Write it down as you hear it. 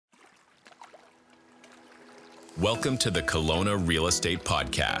Welcome to the Kelowna Real Estate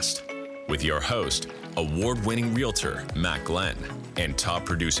Podcast with your host, award-winning realtor Matt Glenn, and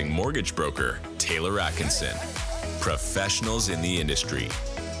top-producing mortgage broker Taylor Atkinson. Professionals in the industry,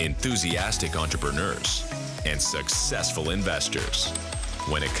 enthusiastic entrepreneurs, and successful investors.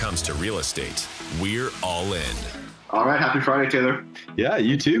 When it comes to real estate, we're all in. All right, happy Friday, Taylor. Yeah,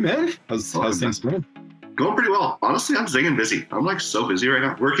 you too, man. How's things going? Going pretty well. Honestly, I'm zinging busy. I'm like so busy right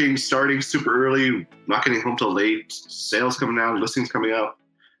now. Working, starting super early, not getting home till late, sales coming down, listings coming out.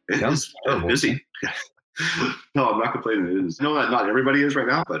 It's busy. No, I'm not complaining. It is. I know that not everybody is right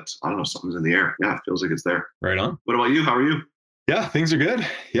now, but I don't know, something's in the air. Yeah, it feels like it's there. Right on. What about you? How are you? Yeah, things are good.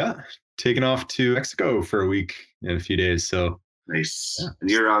 Yeah, taking off to Mexico for a week in a few days. So nice. Yeah. And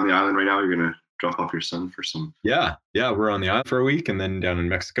you're on the island right now. You're going to drop off your son for some. Yeah, we're on the island for a week and then down in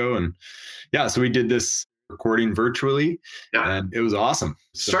Mexico. And yeah, so we did this recording virtually and it was awesome.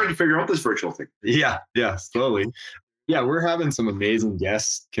 Starting to figure out this virtual thing. Yeah, slowly. Yeah, we're having some amazing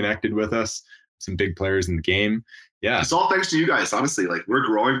guests connected with us, some big players in the game. Yeah. It's all thanks to you guys, honestly. Like, we're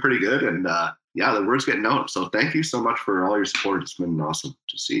growing pretty good and the word's getting out. So thank you so much for all your support. It's been awesome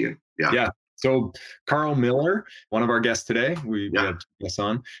to see you. Yeah. So Karl Miller, one of our guests today, we have guests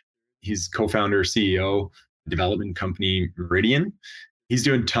on. He's co-founder, CEO, development company Meridian. He's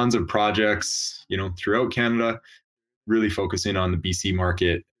doing tons of projects, throughout Canada, really focusing on the BC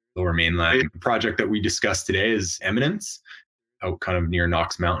market, Lower Mainland. The project that we discussed today is Eminence, out kind of near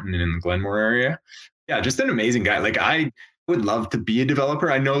Knox Mountain and in the Glenmore area. Yeah, just an amazing guy. Like, I would love to be a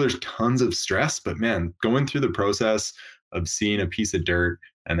developer. I know there's tons of stress, but man, going through the process of seeing a piece of dirt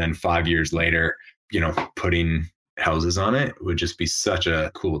and then 5 years later, putting houses on it would just be such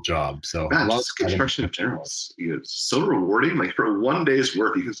a cool job. So just construction in general is so rewarding. Like, for one day's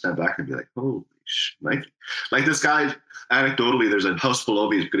work, you can stand back and be like, holy shit. Like this guy, anecdotally, there's a house below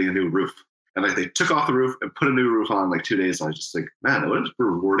me is getting a new roof. And like, they took off the roof and put a new roof on in like 2 days. And I was just like, man, what a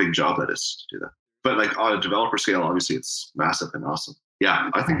rewarding job that is to do that. But like, on a developer scale, obviously it's massive and awesome.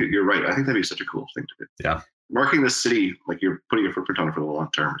 Yeah, I think you're right. I think that'd be such a cool thing to do. Yeah. Marking the city, like, you're putting your footprint on it for the long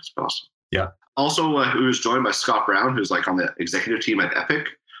term. It's awesome. Yeah. Also, who was joined by Scott Brown, who's like on the executive team at Epic,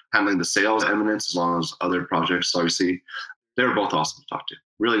 handling the sales, Eminence, as well as other projects. Obviously, they were both awesome to talk to.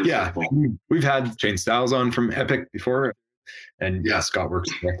 Really, we've had Shane Stiles on from Epic before, and Scott works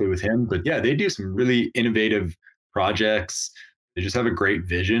directly with him. But yeah, they do some really innovative projects. They just have a great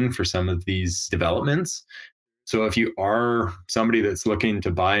vision for some of these developments. So if you are somebody that's looking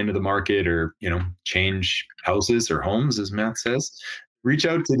to buy into the market or, change houses or homes, as Matt says, reach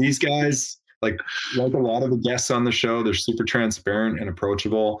out to these guys. Like a lot of the guests on the show, they're super transparent and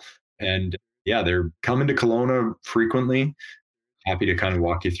approachable. And they're coming to Kelowna frequently. Happy to kind of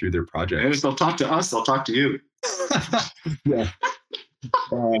walk you through their projects. And if they'll talk to us, they'll talk to you. Yeah.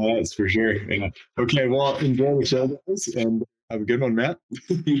 That's for sure. Yeah. Okay, well, enjoy the show, guys, and have a good one, Matt.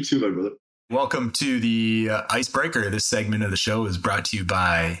 You too, my brother. Welcome to the Icebreaker. This segment of the show is brought to you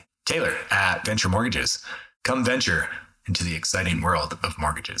by Taylor at Venture Mortgages. Come venture into the exciting world of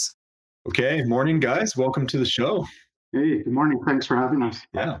mortgages. Okay, morning, guys. Welcome to the show. Hey, good morning. Thanks for having us.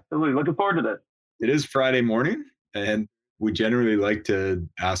 Yeah. Really looking forward to that. It is Friday morning, and we generally like to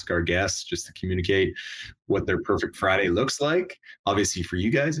ask our guests just to communicate what their perfect Friday looks like. Obviously, for you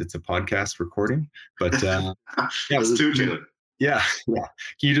guys, it's a podcast recording, but That's too, Taylor. Yeah. Can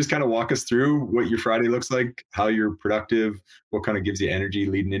you just kind of walk us through what your Friday looks like, how you're productive, what kind of gives you energy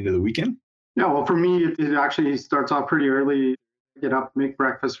leading into the weekend? Yeah, well, for me, it actually starts off pretty early. Get up, make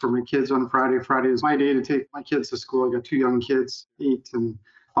breakfast for my kids on Friday. Friday is my day to take my kids to school. I got two young kids, 8 and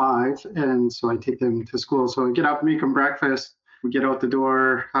 5, and so I take them to school. So I get up, make them breakfast. We get out the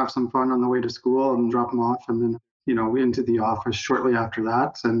door, have some fun on the way to school, and drop them off, and then into the office shortly after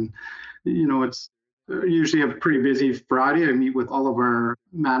that. And it's usually a pretty busy Friday. I meet with all of our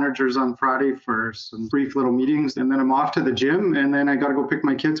managers on Friday for some brief little meetings, and then I'm off to the gym, and then I got to go pick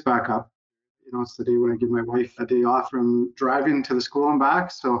my kids back up. It's the day when I give my wife a day off from driving to the school and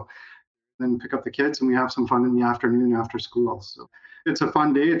back. So then pick up the kids and we have some fun in the afternoon after school. So it's a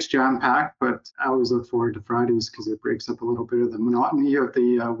fun day. It's jam-packed, but I always look forward to Fridays because it breaks up a little bit of the monotony of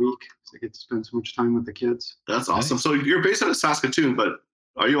the week. So I get to spend so much time with the kids. That's awesome. So you're based out of Saskatoon, but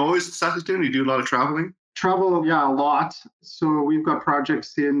are you always in Saskatoon? You do a lot of traveling? Travel, a lot. So we've got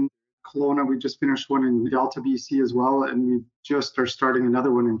projects in Kelowna. We just finished one in Delta, BC as well. And we just are starting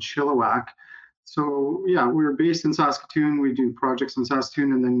another one in Chilliwack. So we're based in Saskatoon. We do projects in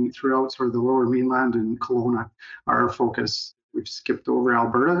Saskatoon, and then throughout sort of the Lower Mainland and Kelowna are our focus. We've skipped over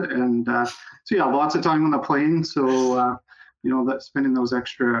Alberta, and lots of time on the plane. So that spending those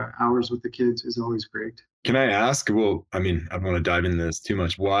extra hours with the kids is always great. Can I ask? Well, I mean, I don't want to dive into this too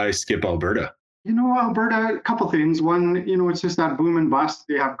much. Why skip Alberta? Alberta, a couple things. One, it's just that boom and bust.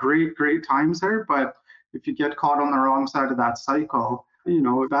 They have great, great times there, but if you get caught on the wrong side of that cycle,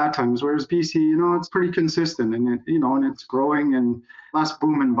 bad times. Whereas BC, it's pretty consistent and it's growing and less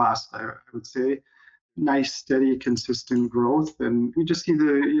boom and bust, I would say. Nice, steady, consistent growth. And we just see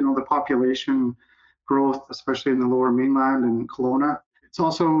the population growth, especially in the Lower Mainland and Kelowna. It's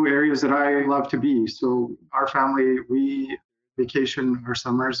also areas that I love to be. So our family, we vacation our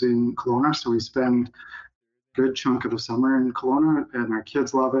summers in Kelowna. So we spend a good chunk of the summer in Kelowna, and our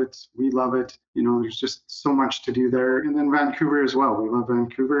kids love it. We love it. There's just so much to do there. And then Vancouver as well. We love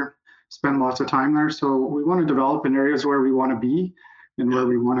Vancouver, spend lots of time there. So we want to develop in areas where we want to be and where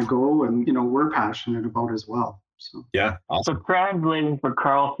we want to go, and we're passionate about as well. So yeah, awesome. So translating for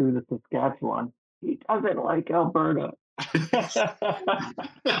Karl through the Saskatchewan, he doesn't like Alberta. It's not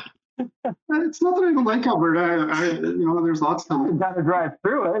that I don't like Alberta. There's lots to. You got to drive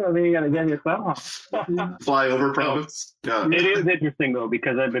through it. I mean, you got to get yourself. Fly over province. Yeah. It is interesting though,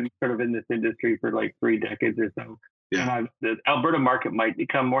 because I've been sort of in this industry for like 3 decades or so. Yeah. And the Alberta market might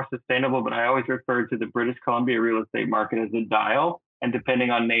become more sustainable, but I always refer to the British Columbia real estate market as a dial. And depending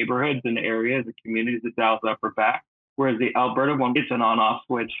on neighborhoods and areas and communities, it dials up or back. Whereas the Alberta one, it's an on-off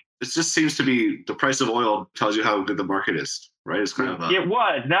switch. It just seems to be the price of oil tells you how good the market is, right? It's kind of It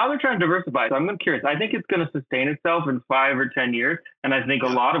was. Now they're trying to diversify. So I'm curious. I think it's going to sustain itself in 5 or 10 years. And I think a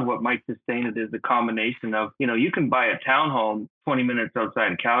lot of what might sustain it is the combination of, you can buy a townhome 20 minutes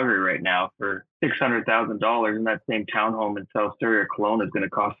outside of Calgary right now for $600,000, and that same townhome in South Surrey or Kelowna is going to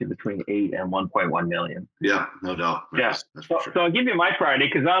cost you between $8 and $1.1 million. Yeah, no doubt. That's for sure. So I'll give you my Friday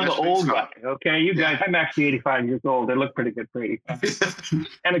because I'm the old guy. Okay, you guys, I'm actually 85 years old. I look pretty good for 85.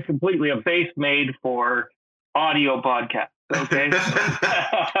 And it's completely a face made for audio podcast. Okay.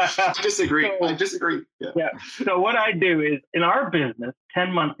 I disagree. Yeah. So what I do is in our business,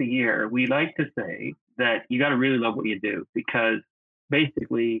 10 months a year, we like to say that you got to really love what you do, because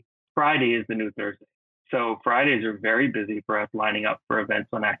basically Friday is the new Thursday. So Fridays are very busy for us, lining up for events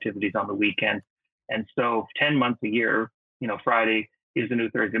and activities on the weekend. And so 10 months a year, Friday is the new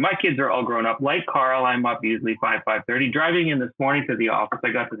Thursday. My kids are all grown up. Like Karl, I'm up usually 5:30. Driving in this morning to the office,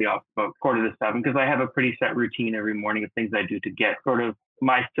 I got to the office about 6:45 because I have a pretty set routine every morning of things I do to get sort of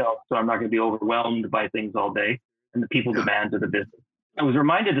myself, so I'm not going to be overwhelmed by things all day and the people demands of the business. I was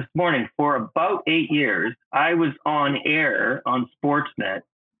reminded this morning, for about 8 years, I was on air on Sportsnet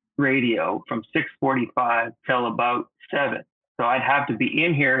radio from 6:45 till about 7. So I'd have to be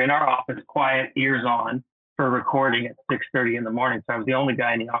in here in our office, quiet, ears on, for recording at 6:30 in the morning. So I was the only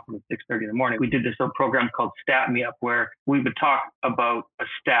guy in the office at 6:30 in the morning. We did this little program called Stat Me Up, where we would talk about a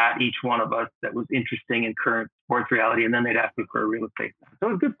stat, each one of us, that was interesting in current sports reality, and then they'd ask me for a real estate stat. So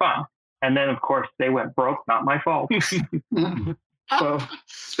it was good fun. And then, of course, they went broke. Not my fault. So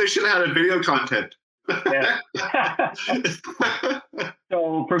they should have had a video content.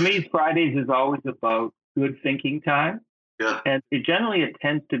 So for me, Fridays is always about good thinking time. Yeah. And it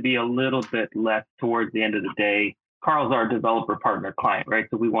tends to be a little bit less towards the end of the day. Karl's our developer partner client, right?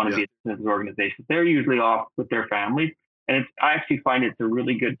 So we want to be a business organization. They're usually off with their families. And I actually find it's a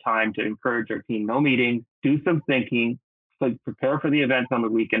really good time to encourage our team. No meetings, do some thinking, so prepare for the events on the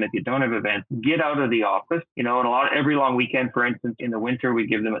weekend. If you don't have events, get out of the office. And every long weekend, for instance, in the winter, we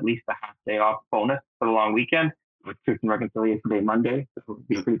give them at least a half day off bonus for the long weekend. With Truth and Reconciliation Day Monday, so it'll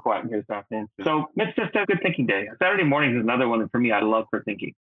be pretty quiet here this afternoon. So it's just a good thinking day. Saturday mornings is another one for me. I love for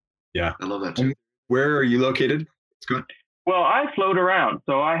thinking. Yeah, I love that too. Where are you located? Scott? Well, I float around.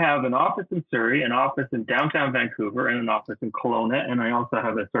 So I have an office in Surrey, an office in downtown Vancouver, and an office in Kelowna, and I also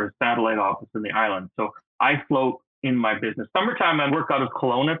have a sort of satellite office in the island. So I float in my business. Summertime, I work out of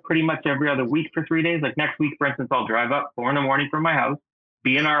Kelowna pretty much every other week for 3 days. Like next week, for instance, I'll drive up 4 a.m. from my house,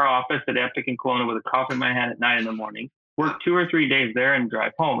 be in our office at Epic in Kelowna with a coffee in my hand at 9 a.m, work 2 or 3 days there and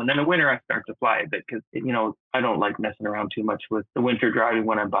drive home. And then in the winter, I start to fly a bit because, I don't like messing around too much with the winter driving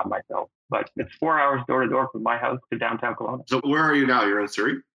when I'm by myself. But it's 4 hours door to door from my house to downtown Kelowna. So where are you now? You're in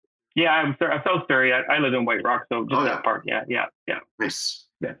Surrey? Yeah, I'm South Surrey. I live in White Rock, so just that part. Yeah. Nice.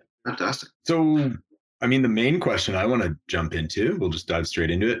 Yeah. Fantastic. So, the main question I want to jump into, we'll just dive straight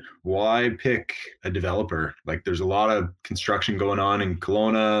into it. Why pick a developer? Like, there's a lot of construction going on in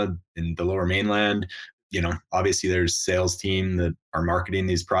Kelowna, in the Lower Mainland. Obviously there's sales team that are marketing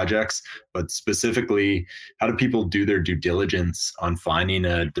these projects, but specifically, how do people do their due diligence on finding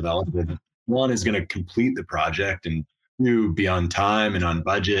a developer that, one, is going to complete the project, and two, be on time and on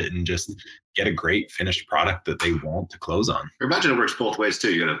budget and just get a great finished product that they want to close on? I imagine it works both ways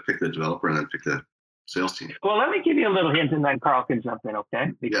too. You got to pick the developer and then pick the sales team. Well, let me give you a little hint and then Karl can jump in,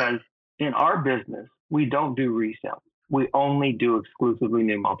 okay? Because in our business, we don't do resale. We only do exclusively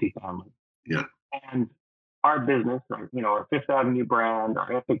new multifamily. Yeah. And our business, our Fifth Avenue brand,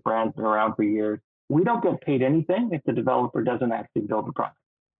 our Epic brand's been around for years. We don't get paid anything if the developer doesn't actually build the product,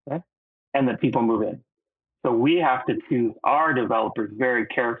 okay? And then people move in. So we have to choose our developers very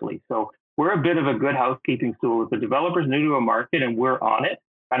carefully. So we're a bit of a good housekeeping tool. If the developer's new to a market and we're on it,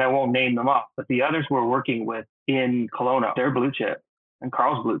 and I won't name them off, but the others we're working with in Kelowna, they're blue chip, and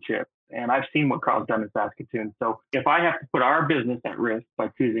Karl's blue chip. And I've seen what Karl's done in Saskatoon. So if I have to put our business at risk by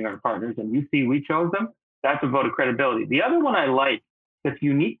choosing our partners, and you see we chose them, that's a vote of credibility. The other one I like that's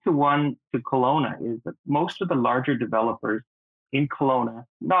unique to Kelowna is that most of the larger developers in Kelowna,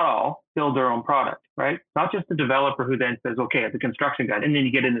 not all, build their own product, right? Not just the developer who then says, okay, as a construction guy, and then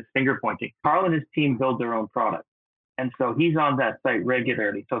you get in this finger pointing. Karl and his team build their own product. And so he's on that site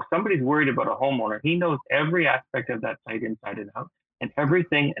regularly. So if somebody's worried about a homeowner, he knows every aspect of that site inside and out, and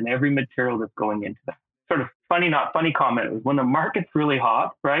everything and every material that's going into that. Sort of funny, not funny comment was when the market's really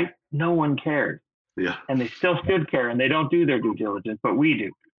hot, right? No one cares. Yeah. And they still should care, and they don't do their due diligence, but we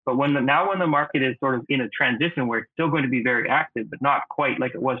do. But when the market is sort of in a transition where it's still going to be very active, but not quite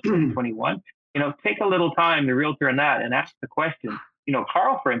like it was 2021, take a little time, the realtor in that, and ask the question.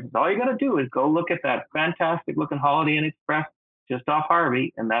 Karl, for instance, all you got to do is go look at that fantastic looking Holiday Inn Express just off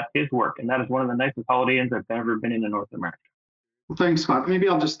Harvey, and that's his work. And that is one of the nicest Holiday Inns I've ever been in North America. Well, thanks, Scott. Maybe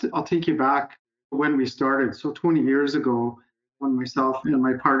I'll take you back when we started. So 20 years ago, when myself and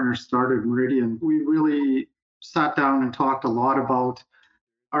my partner started Meridian, we really sat down and talked a lot about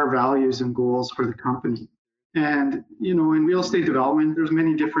our values and goals for the company. And, in real estate development, there's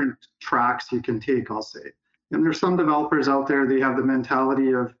many different tracks you can take, I'll say. And there's some developers out there, they have the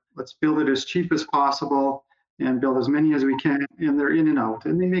mentality of let's build it as cheap as possible and build as many as we can. And they're in and out.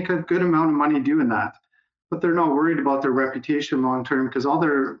 And they make a good amount of money doing that. But they're not worried about their reputation long term because all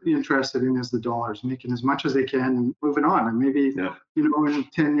they're interested in is the dollars, making as much as they can and moving on. And maybe, in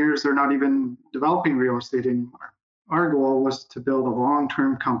 10 years, they're not even developing real estate anymore. Our goal was to build a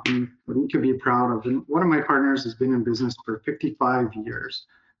long-term company that we could be proud of. And one of my partners has been in business for 55 years.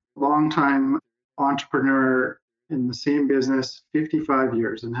 Long-time entrepreneur in the same business, 55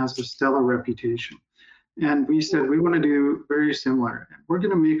 years, and has a stellar reputation. And we said, we want to do very similar. We're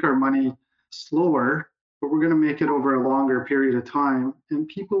going to make our money slower, but we're going to make it over a longer period of time. And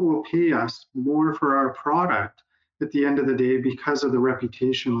people will pay us more for our product at the end of the day because of the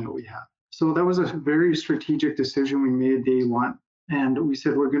reputation that we have. So that was a very strategic decision we made day one. And we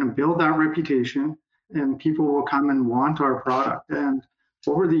said, we're going to build that reputation and people will come and want our product. And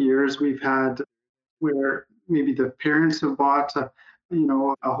over the years, we've had where maybe the parents have bought a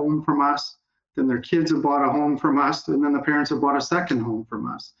home from us, then their kids have bought a home from us, and then the parents have bought a second home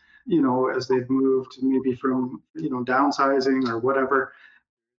from us, as they've moved maybe from, downsizing or whatever.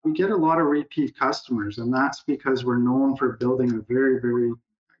 We get a lot of repeat customers, and that's because we're known for building a very, very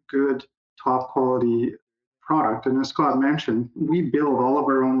good top quality product. And as Scott mentioned, we build all of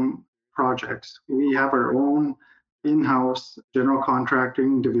our own projects. We have our own in-house general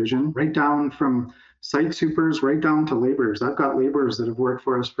contracting division, right down from site supers, right down to laborers. I've got laborers that have worked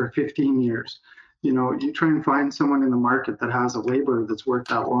for us for 15 years. You try and find someone in the market that has a laborer that's worked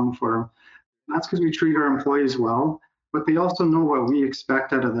that long for them. That's because we treat our employees well, but they also know what we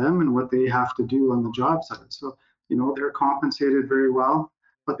expect out of them and what they have to do on the job site. So, they're compensated very well,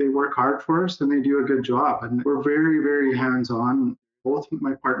 but they work hard for us and they do a good job. And we're very, very hands-on, both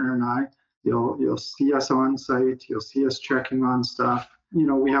my partner and I. You'll see us on site, you'll see us checking on stuff.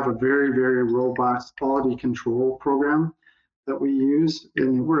 We have a very, very robust quality control program that we use,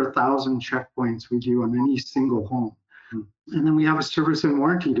 and we're 1,000 checkpoints we do on any single home. And then we have a service and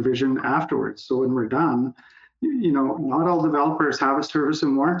warranty division afterwards. So when we're done, not all developers have a service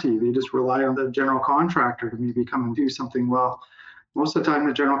and warranty. They just rely on the general contractor to maybe come and do something. Well, most of the time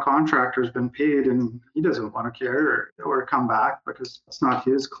the general contractor has been paid and he doesn't want to care or come back because it's not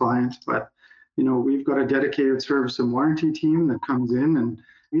his client. But, we've got a dedicated service and warranty team that comes in and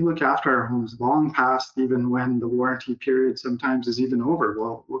we look after our homes long past even when the warranty period sometimes is even over.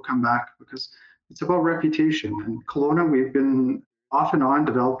 We'll come back because it's about reputation. And Kelowna, we've been off and on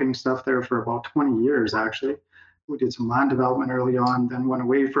developing stuff there for about 20 years, actually. We did some land development early on, then went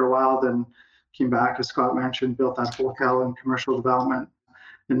away for a while, then came back, as Scott mentioned, built that hotel and commercial development,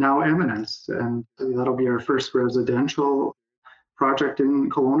 and now Eminence. And that'll be our first residential project in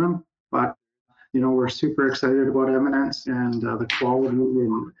Kelowna. But, we're super excited about Eminence and the quality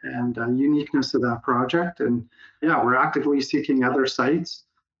and uniqueness of that project. And yeah, we're actively seeking other sites.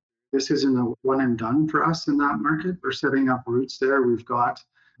 This isn't a one and done for us in that market. We're setting up roots there. We've got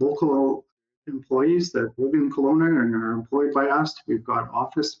local employees that live in Kelowna and are employed by us. We've got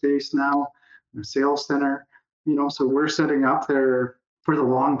office space now, a sales center, so we're setting up there for the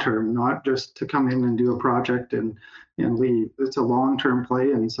long term, not just to come in and do a project and leave. It's a long-term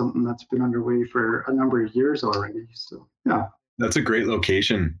play and something that's been underway for a number of years already. So, yeah. That's a great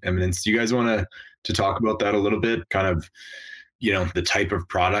location, Eminence. Do you guys want to talk about that a little bit? Kind of, the type of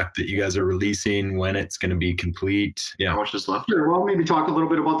product that you guys are releasing, when it's going to be complete. Yeah. How much is left? Sure. Well, maybe talk a little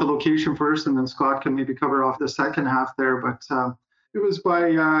bit about the location first, and then Scott can maybe cover off the second half there. But it was by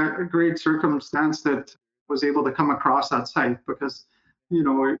a great circumstance that was able to come across that site because,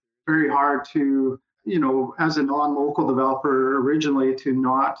 it's very hard to, as a non-local developer originally to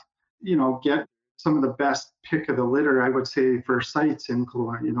not, get some of the best pick of the litter, I would say, for sites in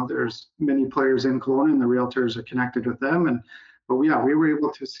Kelowna. There's many players in Kelowna and the realtors are connected with them. But we were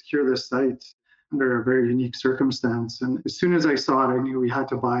able to secure this site under a very unique circumstance. And as soon as I saw it, I knew we had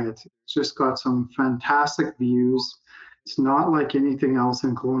to buy it. It's just got some fantastic views. It's not like anything else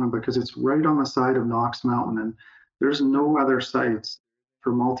in Kelowna because it's right on the side of Knox Mountain. And there's no other sites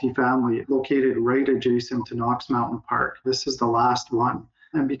for multifamily located right adjacent to Knox Mountain Park. This is the last one.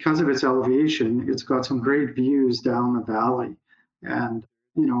 And because of its elevation, it's got some great views down the valley. And,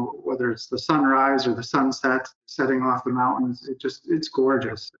 whether it's the sunrise or the sunset setting off the mountains, it's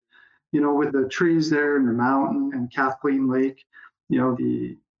gorgeous. With the trees there and the mountain and Kathleen Lake,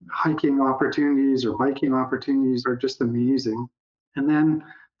 the hiking opportunities or biking opportunities are just amazing. And then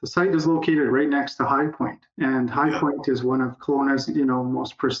the site is located right next to High Point. And High Point is one of Kelowna's,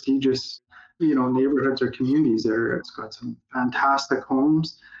 most prestigious neighborhoods or communities there. It's got some fantastic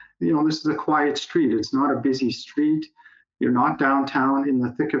homes. This is a quiet street. It's not a busy street. You're not downtown in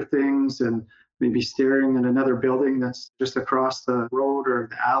the thick of things and maybe staring at another building that's just across the road or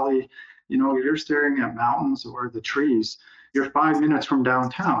the alley. You're staring at mountains or the trees. You're 5 minutes from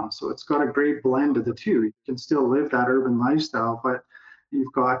downtown. So it's got a great blend of the two. You can still live that urban lifestyle, but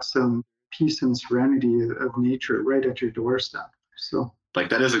you've got some peace and serenity of nature right at your doorstep. So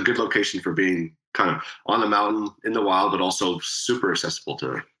that is a good location for being kind of on the mountain in the wild, but also super accessible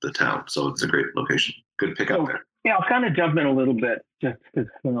to the town. So it's a great location. Good pick up there. Yeah, I'll kind of jump in a little bit just because,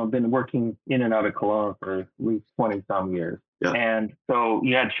 I've been working in and out of Kelowna for at least 20 some years. Yeah. And so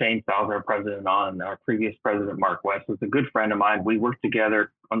you had Shane Fowler, our president, on. Our previous president, Mark West, was a good friend of mine. We worked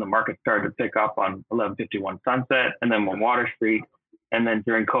together when the market started to pick up on 1151 Sunset and then on Water Street. And then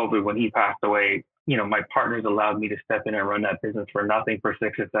during COVID, when he passed away, my partners allowed me to step in and run that business for nothing for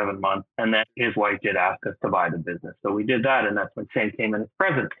 6 or 7 months. And then his wife did ask us to buy the business. So we did that. And that's when Shane came in as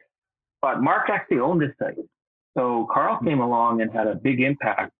president. But Mark actually owned this site. So Karl came along and had a big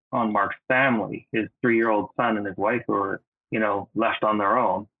impact on Mark's family, his 3-year-old son and his wife who were, left on their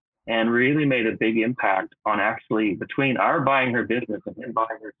own, and really made a big impact on actually between our buying her business and him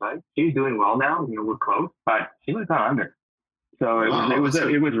buying her site. She's doing well now, we're close, but she was gone under. So it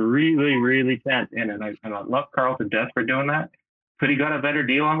was really, really tense. And I love Karl to death for doing that. Could he got a better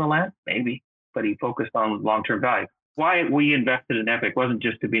deal on the land? Maybe, but he focused on long-term value. Why we invested in Epic wasn't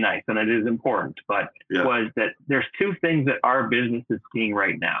just to be nice, and it is important, but was that there's two things that our business is seeing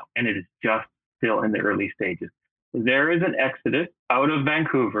right now, and it is just still in the early stages. There is an exodus out of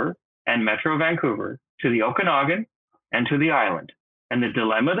Vancouver and Metro Vancouver to the Okanagan and to the island. And the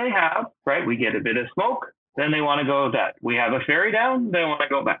dilemma they have, right? We get a bit of smoke, then they want to go that. We have a ferry down, they want to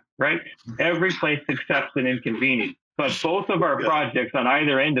go back, right? Every place accepts an inconvenience. But both of our projects on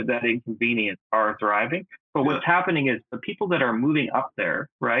either end of that inconvenience are thriving. But what's happening is the people that are moving up there,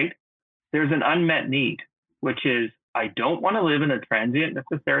 right? There's an unmet need, which is I don't want to live in a transient,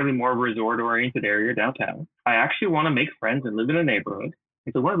 necessarily more resort-oriented area downtown. I actually want to make friends and live in a neighborhood.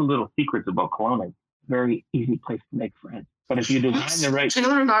 It's one of the little secrets about Kelowna. Very easy place to make friends. But if you design the right...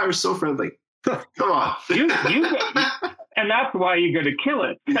 Taylor and I are so friendly. Come on. And that's why you got to kill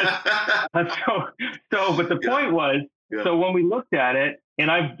it. But the point was, so when we looked at it, and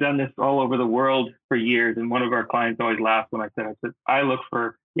I've done this all over the world for years, and one of our clients always laughed when I said, I look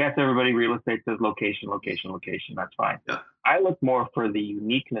for, yes, everybody real estate says location, location, location. That's fine. Yeah. I look more for the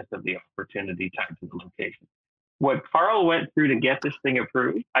uniqueness of the opportunity tied to the location. What Karl went through to get this thing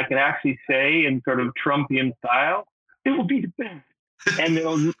approved, I can actually say in sort of Trumpian style, it will be the best.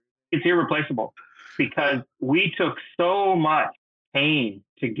 And it's irreplaceable because we took so much pain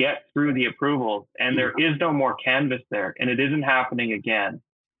to get through the approvals, and there is no more canvas there, and it isn't happening again.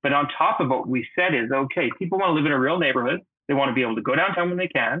 But on top of what we said is, okay, people want to live in a real neighborhood. They want to be able to go downtown when they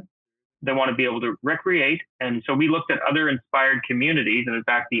can. They want to be able to recreate. And so we looked at other inspired communities. And in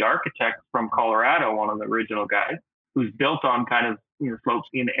fact, the architect from Colorado, one of the original guys, who's built on kind of slopes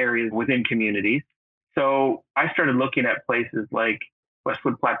in areas within communities. So I started looking at places like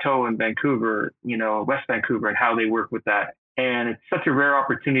Westwood Plateau in Vancouver, West Vancouver, and how they work with that. And it's such a rare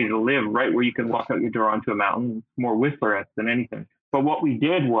opportunity to live right where you can walk out your door onto a mountain. It's more Whistler-esque than anything. But what we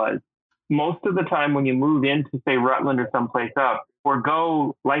did was, most of the time when you move into, say, Rutland or someplace up,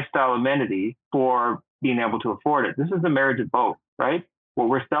 forego lifestyle amenities for being able to afford it. This is a marriage of both, right? What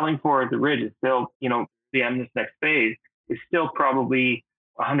we're selling for at the Ridge is still, the Eminence next phase is still probably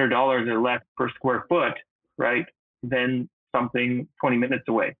 $100 or less per square foot, right? Than something 20 minutes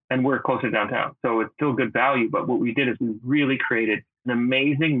away. And we're closer downtown. So it's still good value. But what we did is we really created an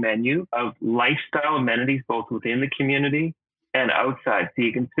amazing menu of lifestyle amenities, both within the community and outside. So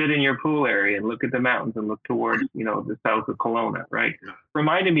you can sit in your pool area and look at the mountains and look towards, the south of Kelowna, right? Yeah.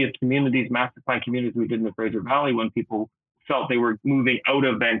 Reminded me of communities, master plan communities we did in the Fraser Valley when people felt they were moving out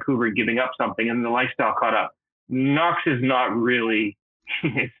of Vancouver and giving up something and the lifestyle caught up. Knox is not really,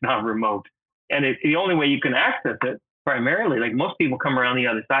 it's not remote. And the only way you can access it, primarily, like most people come around the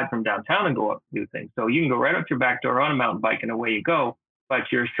other side from downtown and go up to do things. So you can go right up your back door on a mountain bike and away you go, but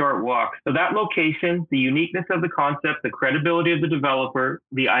you're a short walk. So that location, the uniqueness of the concept, the credibility of the developer,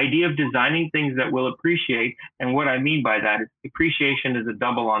 the idea of designing things that will appreciate. And what I mean by that is appreciation is a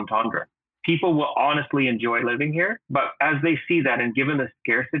double entendre. People will honestly enjoy living here, but as they see that and given the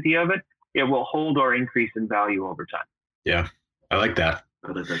scarcity of it, it will hold or increase in value over time. Yeah, I like that.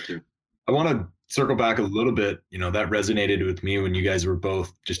 I like that too. I want to circle back a little bit. That resonated with me when you guys were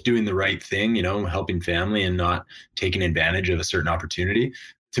both just doing the right thing, helping family and not taking advantage of a certain opportunity.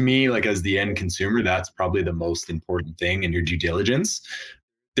 To me, like as the end consumer, that's probably the most important thing in your due diligence.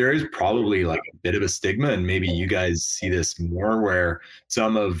 There is probably like a bit of a stigma, and maybe you guys see this more, where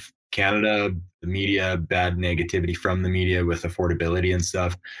some of Canada, the media, bad negativity from the media with affordability and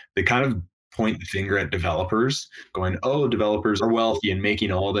stuff, they kind of point the finger at developers going, oh, developers are wealthy and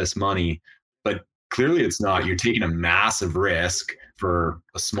making all this money. But clearly it's not. You're taking a massive risk for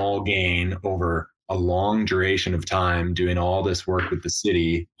a small gain over a long duration of time, doing all this work with the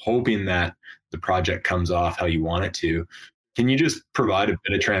city, hoping that the project comes off how you want it to. Can you just provide a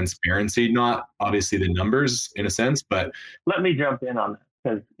bit of transparency? Not obviously the numbers in a sense, but... Let me jump in on that,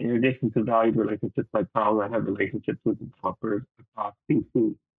 because in addition to valued relationships like Karl, I have relationships with developers across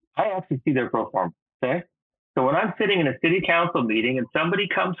BC. I actually see their pro forma, okay? So when I'm sitting in a city council meeting and somebody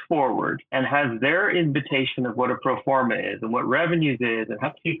comes forward and has their invitation of what a pro forma is and what revenues is and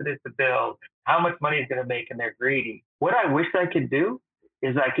how cheap it is to build, how much money it's going to make, and they're greedy, what I wish I could do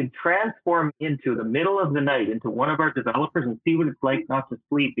is I could transform into the middle of the night into one of our developers and see what it's like not to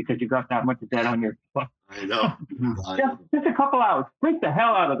sleep because you got that much debt on your phone. I know. Just a couple hours. Freak the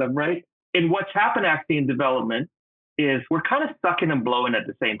hell out of them, right? And what's happened actually in development is we're kind of sucking and blowing at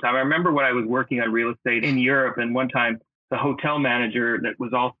the same time. I remember when I was working on real estate in Europe, and one time the hotel manager that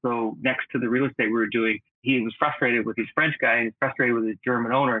was also next to the real estate we were doing, he was frustrated with his French guy and he's frustrated with his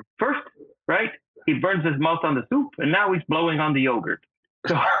German owner. First, right, he burns his mouth on the soup and now he's blowing on the yogurt.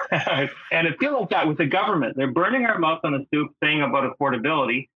 So, and it feels like that with the government. They're burning our mouth on the soup, saying about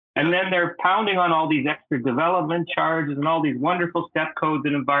affordability, and then they're pounding on all these extra development charges and all these wonderful step codes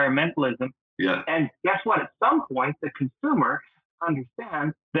and environmentalism. Yeah. And guess what? At some point, the consumer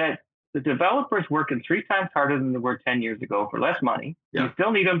understands that the developers working 3 times harder than they were 10 years ago for less money. Yeah. You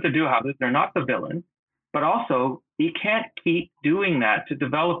still need them to do houses. They're not the villain. But also, you can't keep doing that to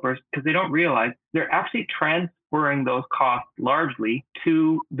developers because they don't realize they're actually transferring those costs largely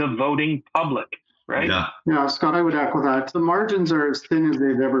to the voting public, right? Yeah, Scott, I would echo that. The margins are as thin as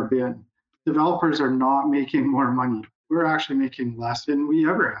they've ever been. Developers are not making more money. We're actually making less than we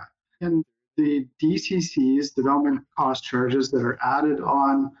ever have. And the DCCs, development cost charges that are added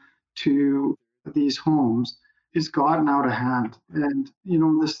on to these homes, is gotten out of hand. And,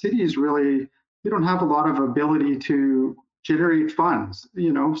 the city is really, they don't have a lot of ability to generate funds,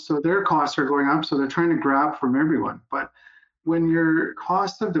 so their costs are going up. So they're trying to grab from everyone. But when your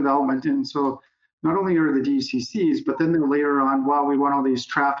cost of development, and so not only are the DCCs, but then they're later on, well, we want all these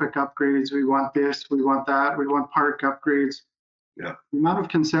traffic upgrades. We want this, we want that, we want park upgrades. Yeah. The amount of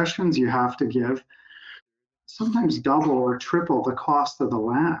concessions you have to give, sometimes double or triple the cost of the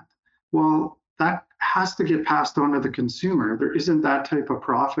land. Well, that has to get passed on to the consumer. There isn't that type of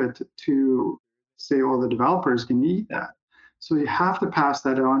profit to say, well, the developers can eat that. So you have to pass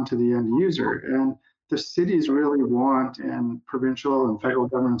that on to the end user. And the cities really want, and provincial and federal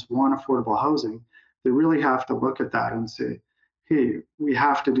governments want affordable housing. They really have to look at that and say, hey, we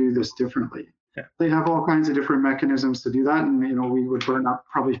have to do this differently. Yeah. They have all kinds of different mechanisms to do that. And, we would burn up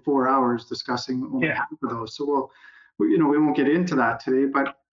probably 4 hours discussing only half of those. So we won't get into that today,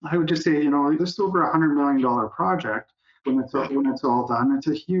 but I would just say, this is over $100 million project when it's all done. It's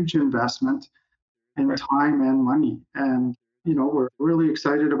a huge investment in time and money. And we're really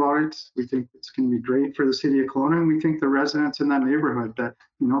excited about it. We think it's going to be great for the city of Kelowna, and we think the residents in that neighborhood that,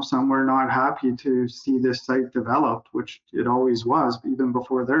 some were not happy to see this site developed, which it always was, even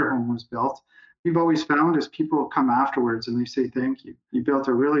before their home was built. We've always found is people come afterwards and they say, thank you. You built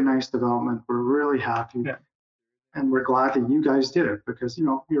a really nice development. We're really happy. Yeah. And we're glad that you guys did it because,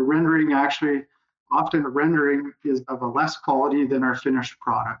 your rendering actually, often rendering is of a less quality than our finished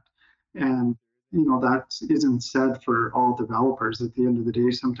product. And that isn't said for all developers. At the end of the day,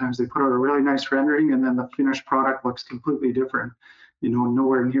 sometimes they put out a really nice rendering and then the finished product looks completely different,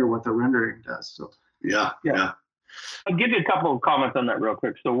 nowhere near what the rendering does. So yeah. I'll give you a couple of comments on that real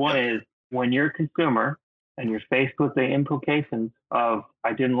quick. So one is when you're a consumer and you're faced with the implications of,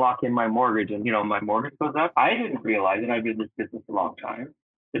 I didn't lock in my mortgage and, my mortgage goes up. I didn't realize, and I've been in this business a long time,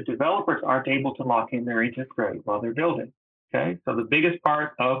 that developers aren't able to lock in their interest rate while they're building. Okay, so the biggest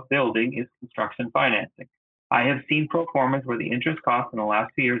part of building is construction financing. I have seen pro formas where the interest cost in the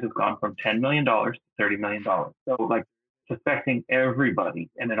last 2 years has gone from $10 million to $30 million. So it's affecting everybody,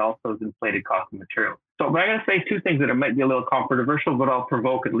 and it also is inflated cost of materials. So I'm going to say two things that might be a little controversial, but I'll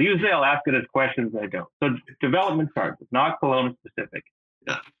provoke it. Usually I'll ask it as questions. I don't. So development charges, not Kelowna specific.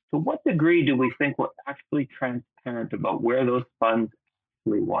 Yeah. To what degree do we think we're actually transparent about where those funds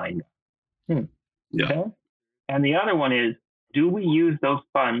actually wind up? Yeah. Okay? And the other one is, do we use those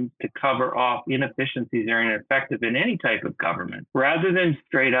funds to cover off inefficiencies that are ineffective in any type of government, rather than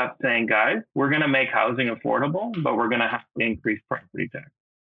straight up saying, guys, we're going to make housing affordable, but we're going to have to increase property tax,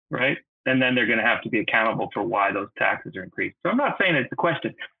 right? And then they're going to have to be accountable for why those taxes are increased. So I'm not saying it's a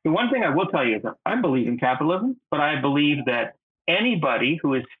question. The one thing I will tell you is that I believe in capitalism, but I believe that anybody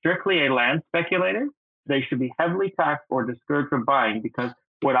who is strictly a land speculator, they should be heavily taxed or discouraged from buying, because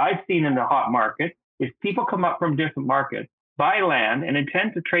what I've seen in the hot market is people come up from different markets, buy land, and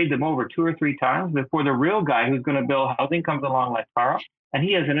intend to trade them over 2 or 3 times before the real guy who's going to build housing comes along, like Karl, and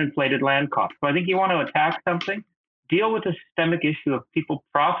he has an inflated land cost. So I think you want to attack something, deal with the systemic issue of people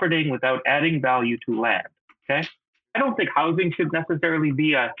profiting without adding value to land, okay? I don't think housing should necessarily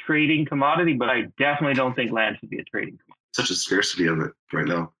be a trading commodity, but I definitely don't think land should be a trading commodity. Such a scarcity of it right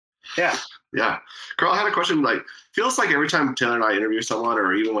now. Yeah. Karl, I had a question. Feels like every time Taylor and I interview someone,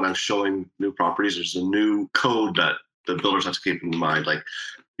 or even when I'm showing new properties, there's a new code that the builders have to keep in mind.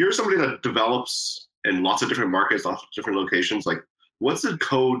 You're somebody that develops in lots of different markets, lots of different locations. What's the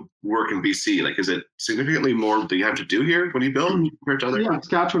code work in BC? Is it significantly more that you have to do here when you build compared to other? Yeah,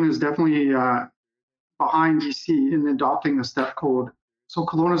 Saskatchewan is definitely behind BC in adopting the step code. So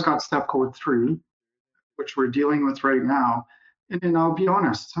Kelowna's got step code 3, which we're dealing with right now. And I'll be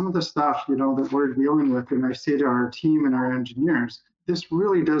honest, some of the stuff, that we're dealing with, and I say to our team and our engineers, this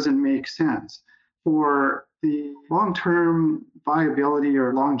really doesn't make sense for the long-term viability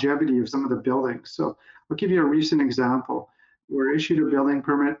or longevity of some of the buildings. So I'll give you a recent example. We're issued a building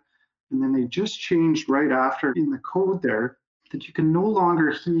permit, and then they just changed right after in the code there that you can no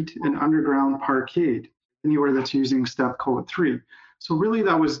longer heat an underground parkade anywhere that's using step code 3. So really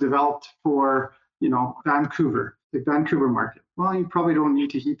that was developed for, Vancouver, the Vancouver market. Well, you probably don't need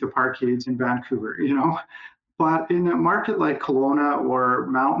to heat the parkades in Vancouver, But in a market like Kelowna or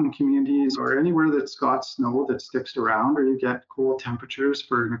mountain communities or anywhere that's got snow that sticks around, or you get cold temperatures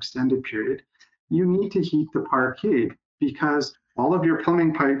for an extended period, you need to heat the parkade, because all of your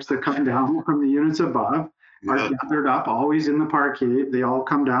plumbing pipes that come down from the units above are gathered up always in the parkade. They all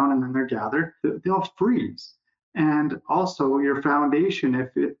come down and then they're gathered. They'll freeze. And also your foundation,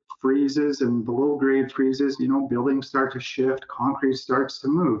 if it freezes and below grade freezes, buildings start to shift, concrete starts to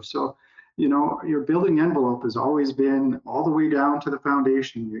move. So, your building envelope has always been all the way down to the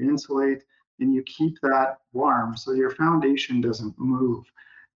foundation. You insulate and you keep that warm so your foundation doesn't move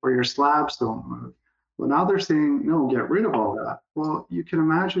or your slabs don't move. Well, now they're saying, no, get rid of all that. Well, you can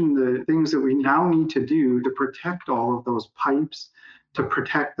imagine the things that we now need to do to protect all of those pipes, to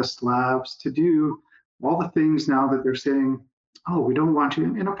protect the slabs, to do all the things now that they're saying, oh, we don't want to.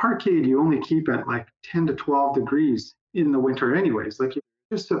 In a parkade, you only keep it 10 to 12 degrees in the winter anyways. You're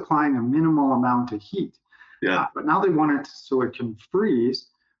just applying a minimal amount of heat. Yeah. But now they want it so it can freeze.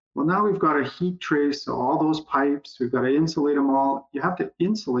 Well, now we've got a heat trace, so all those pipes, we've got to insulate them all. You have to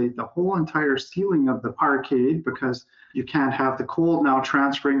insulate the whole entire ceiling of the parkade because you can't have the cold now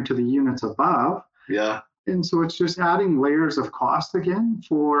transferring to the units above. Yeah. And so it's just adding layers of cost again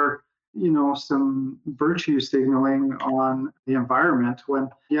for, some virtue signaling on the environment, when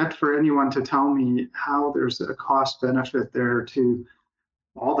yet for anyone to tell me how there's a cost benefit there to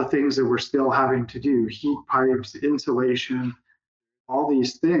all the things that we're still having to do, heat pipes, insulation, all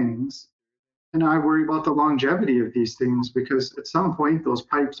these things. And I worry about the longevity of these things, because at some point those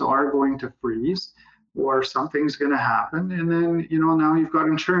pipes are going to freeze. or something's going to happen. And then, now you've got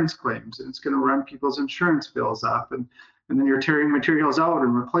insurance claims and it's going to run people's insurance bills up. And then you're tearing materials out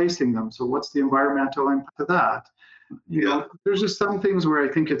and replacing them. So what's the environmental impact of that? There's just some things where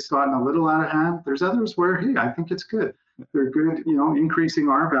I think it's gotten a little out of hand. There's others where, hey, I think it's good. They're good, increasing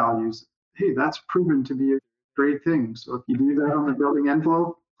our values. Hey, that's proven to be a great thing. So if you do that on the building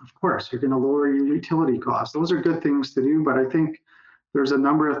envelope, of course, you're going to lower your utility costs. Those are good things to do, but I think there's a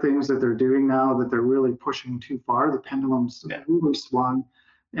number of things that they're doing now that they're really pushing too far. The pendulum's really swung,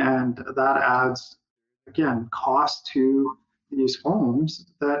 and that adds, again, cost to these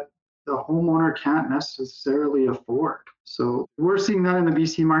homes that the homeowner can't necessarily afford. So we're seeing that in the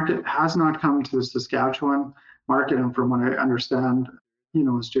BC market. It has not come to the Saskatchewan market, and from what I understand,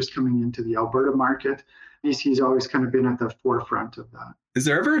 it's just coming into the Alberta market. BC's always kind of been at the forefront of that. Is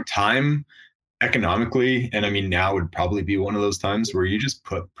there ever a time economically, and I mean now would probably be one of those times, where you just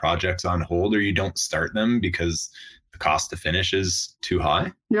put projects on hold or you don't start them because the cost to finish is too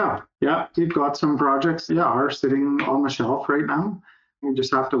high? Yeah. We've got some projects, are sitting on the shelf right now. We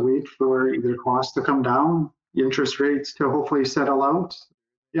just have to wait for either costs to come down, interest rates to hopefully settle out.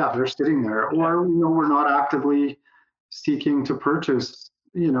 Yeah, they're sitting there. Or, we're not actively seeking to purchase,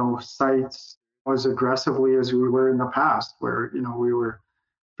 sites as aggressively as we were in the past, where, we were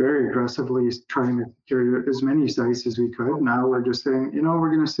very aggressively trying to secure as many sites as we could. Now we're just saying,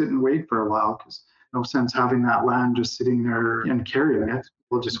 we're going to sit and wait for a while, because no sense having that land just sitting there and carrying it.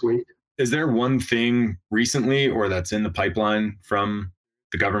 We'll just wait. Is there one thing recently or that's in the pipeline from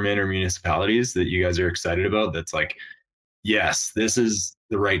the government or municipalities that you guys are excited about that's like, yes, this is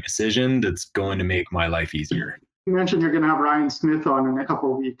the right decision that's going to make my life easier? You mentioned you're going to have Ryan Smith on in a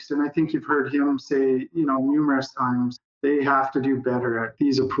couple of weeks, and I think you've heard him say, numerous times, they have to do better at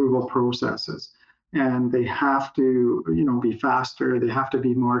these approval processes, and they have to, be faster. They have to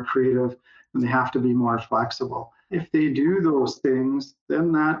be more creative, and they have to be more flexible. If they do those things,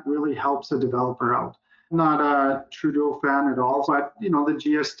 then that really helps a developer out. I'm not a Trudeau fan at all, but the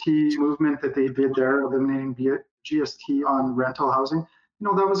GST movement that they did there, eliminating GST on rental housing,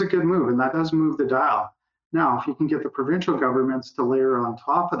 that was a good move, and that does move the dial. Now, if you can get the provincial governments to layer on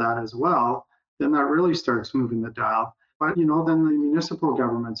top of that as well, then that really starts moving the dial. But, then the municipal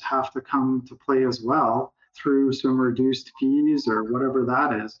governments have to come to play as well through some reduced fees or whatever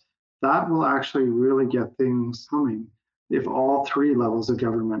that is. That will actually really get things coming if all three levels of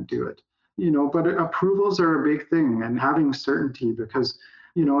government do it. But approvals are a big thing, and having certainty, because,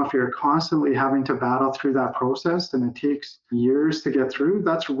 if you're constantly having to battle through that process and it takes years to get through,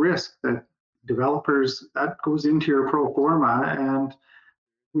 that's risk that developers, that goes into your pro forma, and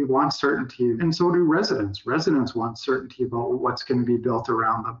we want certainty. And so do residents. Residents want certainty about what's going to be built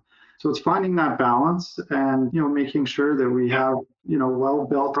around them. So it's finding that balance and, making sure that we have,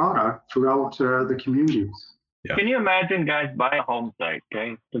 well-built product throughout the communities. Yeah. Can you imagine, guys, buy a home site,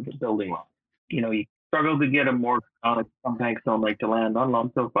 okay, to the building loan? You struggle to get a mortgage on it. Some banks don't like to land on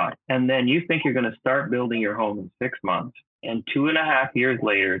loans, so fine. And then you think you're going to start building your home in 6 months, and 2.5 years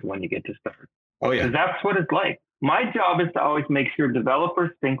later is when you get to start. Oh, yeah. Because that's what it's like. My job is to always make sure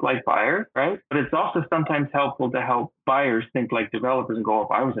developers think like buyers, right? But it's also sometimes helpful to help buyers think like developers and go,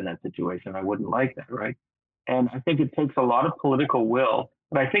 if I was in that situation, I wouldn't like that, right? And I think it takes a lot of political will,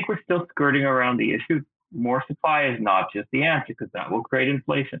 but I think we're still skirting around the issue. More supply is not just the answer, because that will create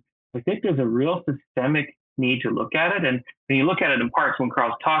inflation. I think there's a real systemic need to look at it. And when you look at it in parts, when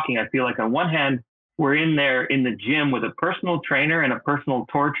Karl's talking, I feel like on one hand, we're in there in the gym with a personal trainer and a personal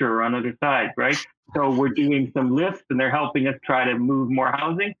torturer on other sides, right? So we're doing some lifts and they're helping us try to move more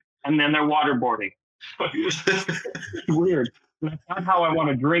housing, and then they're waterboarding. It's weird. That's not how I want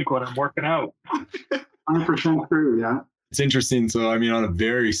to drink when I'm working out. 100% true, yeah. It's interesting. So, I mean, on a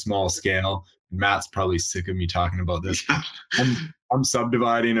very small scale, Matt's probably sick of me talking about this. I'm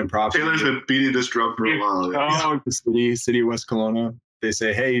subdividing a property. Taylor's been beating this drum for a while. Oh, The city of West Kelowna, they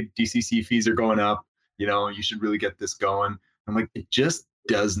say, hey, DCC fees are going up. You should really get this going. I'm like, it just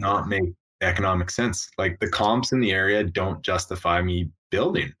does not make economic sense. Like, the comps in the area don't justify me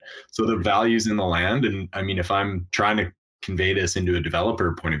building. So the value's in the land. And I mean, if I'm trying to convey this into a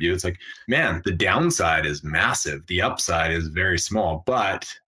developer point of view, it's like, man, the downside is massive. The upside is very small. But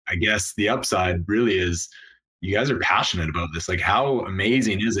I guess the upside really is, you guys are passionate about this. Like, how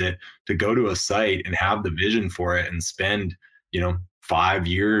amazing is it to go to a site and have the vision for it and spend, 5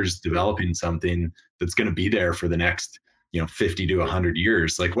 years developing something that's going to be there for the next, 50 to 100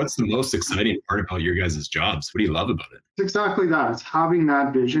 years. Like, what's the most exciting part about your guys' jobs? What do you love about it? It's exactly that. It's having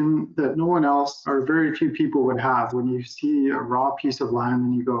that vision that no one else or very few people would have. When you see a raw piece of land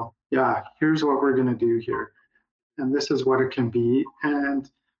and you go, yeah, here's what we're going to do here, and this is what it can be. And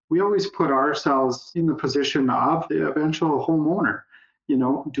we always put ourselves in the position of the eventual homeowner.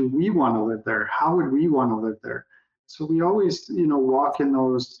 Do we want to live there? How would we want to live there? So we always, walk in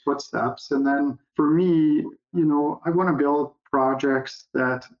those footsteps. And then for me, I want to build projects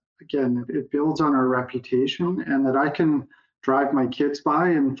that, again, it builds on our reputation, and that I can drive my kids by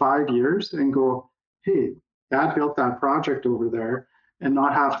in 5 years and go, hey, Dad built that project over there, and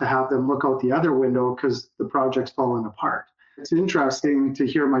not have to have them look out the other window because the project's fallen apart. It's interesting to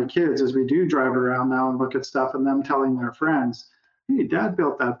hear my kids as we do drive around now and look at stuff, and them telling their friends, hey, Dad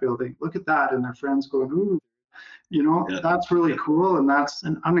built that building, look at that. And their friends going, ooh, that's really cool. And that's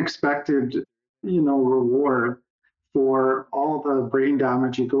an unexpected, reward for all the brain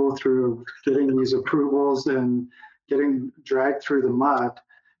damage you go through getting these approvals and getting dragged through the mud.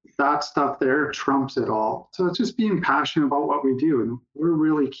 That stuff there trumps it all. So it's just being passionate about what we do. And we're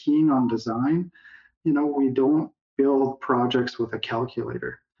really keen on design. We don't build projects with a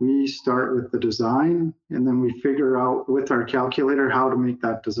calculator. We start with the design, and then we figure out with our calculator how to make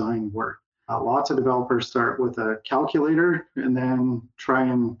that design work. Lots of developers start with a calculator and then try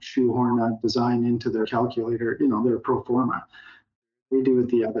and shoehorn that design into their calculator, their pro forma. We do it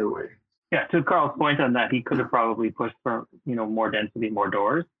the other way. Yeah, to Karl's point on that, he could have probably pushed for, more density, more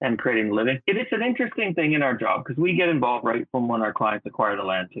doors, and creating living. It is an interesting thing in our job because we get involved right from when our clients acquire the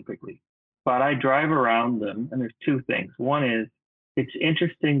land typically. But I drive around them, and there's two things. One is it's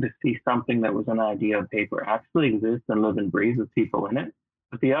interesting to see something that was an idea on paper actually exists and live and breathe with people in it.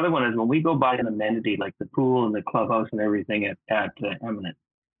 But the other one is when we go by an amenity like the pool and the clubhouse and everything at Eminence,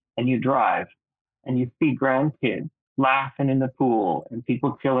 and you drive and you see grandkids laughing in the pool and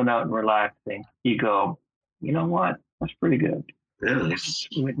people chilling out and relaxing, you go, you know what? That's pretty good. Yeah,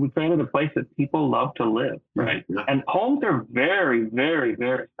 we created a place that people love to live, right? Yeah. And homes are very, very,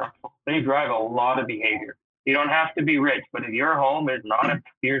 very stressful. They drive a lot of behavior. You don't have to be rich, but if your home is not a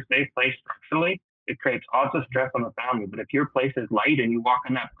secure, safe place structurally, it creates lots of stress on the family. But if your place is light and you walk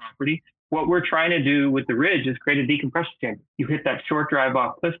on that property, what we're trying to do with the Ridge is create a decompression chamber. You hit that short drive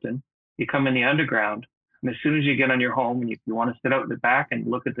off Clifton, you come in the underground, and as soon as you get on your home and you want to sit out in the back and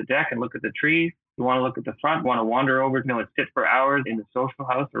look at the deck and look at the trees, you want to look at the front, want to wander over, and sit for hours in the social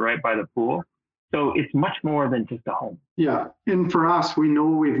house or right by the pool. So it's much more than just a home. Yeah. And for us, we know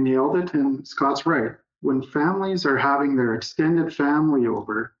we've nailed it. And Scott's right. When families are having their extended family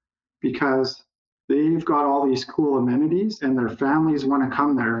over because they've got all these cool amenities and their families want to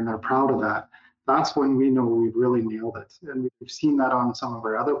come there and they're proud of that, that's when we know we've really nailed it. And we've seen that on some of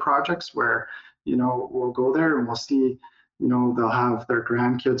our other projects where, we'll go there and we'll see, they'll have their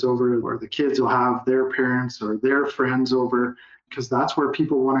grandkids over, or the kids will have their parents or their friends over, because that's where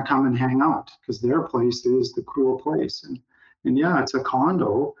people want to come and hang out, because their place is the cool place. And yeah, it's a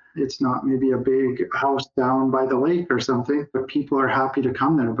condo. It's not maybe a big house down by the lake or something, but people are happy to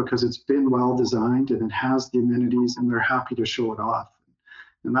come there because it's been well designed and it has the amenities and they're happy to show it off.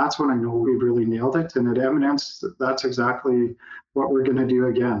 And that's when I know we've really nailed it. And at Eminence, that's exactly what we're going to do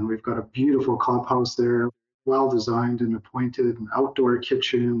again. We've got a beautiful clubhouse there, well designed and appointed, an outdoor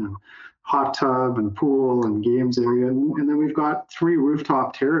kitchen and hot tub and pool and games area. And then we've got 3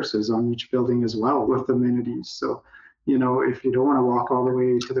 rooftop terraces on each building as well with amenities. So, if you don't want to walk all the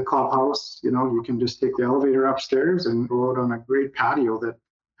way to the clubhouse, you can just take the elevator upstairs and go out on a great patio that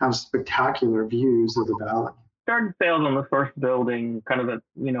has spectacular views of the valley. Started sales on the first building, kind of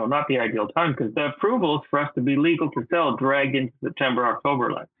not the ideal time because the approvals for us to be legal to sell dragged into September,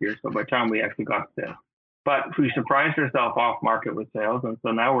 October last year. So by the time we actually got sales, but we surprised ourselves off market with sales. And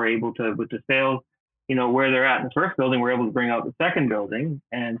so now we're able to, with the sales, where they're at in the first building, we're able to bring out the second building.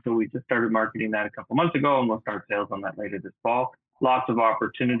 And so we just started marketing that a couple months ago, and we'll start sales on that later this fall. Lots of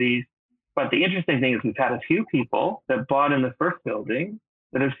opportunities. But the interesting thing is we've had a few people that bought in the first building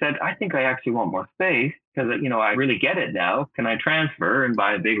that have said, I think I actually want more space because, I really get it now. Can I transfer and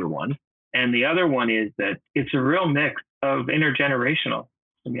buy a bigger one? And the other one is that it's a real mix of intergenerational.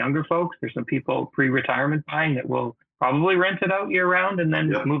 Some younger folks, there's some people pre-retirement buying that will probably rent it out year round and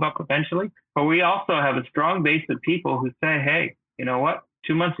then move up eventually. But we also have a strong base of people who say, hey, you know what?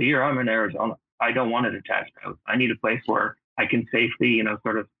 2 months a year, I'm in Arizona. I don't want a detached house. I need a place where I can safely,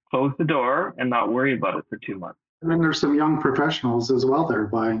 sort of close the door and not worry about it for 2 months. And then there's some young professionals as well that are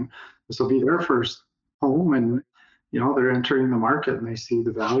buying. This will be their first home and, they're entering the market and they see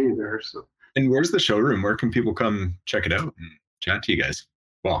the value there. So. And where's the showroom? Where can people come check it out and chat to you guys?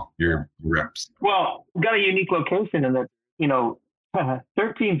 Well, your reps. Well, we've got a unique location in that,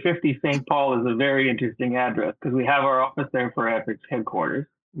 1350 St. Paul is a very interesting address because we have our office there for Epic's headquarters.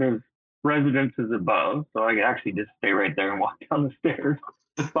 There's residences above, so I could actually just stay right there and walk down the stairs.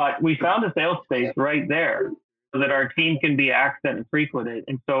 But we found a sales space right there. so that our team can be accessed and frequented.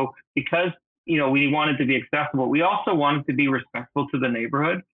 And so because, we wanted to be accessible, we also wanted to be respectful to the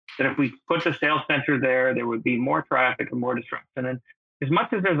neighborhood, that if we put the sales center there would be more traffic and more disruption. And as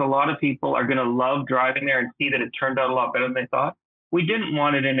much as there's a lot of people are going to love driving there and see that it turned out a lot better than they thought, we didn't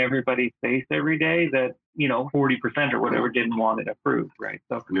want it in everybody's face every day that, 40% or whatever didn't want it approved, right?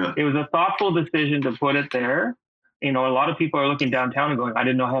 So It was a thoughtful decision to put it there. A lot of people are looking downtown and going, I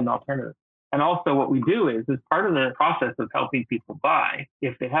didn't know I had an alternative. And also what we do is part of the process of helping people buy,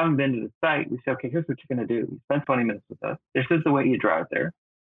 if they haven't been to the site, we say, okay, here's what you're going to do. You spend 20 minutes with us. This is the way you drive there.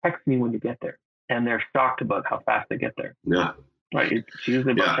 Text me when you get there. And they're shocked about how fast they get there. Yeah. Right. It's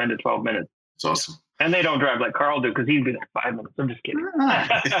usually about 10 to 12 minutes. It's awesome. And they don't drive like Karl do, because he'd be there 5 minutes. I'm just kidding.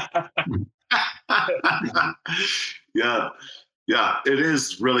 Yeah. It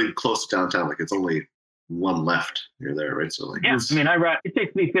is really close to downtown. Like it's only one left. You're there, right? So like, it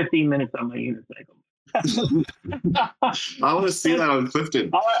takes me 15 minutes on my unicycle. I want to see that on Clifton.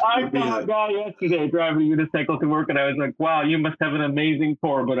 I saw a guy yesterday driving a unicycle to work, and I was like, wow, you must have an amazing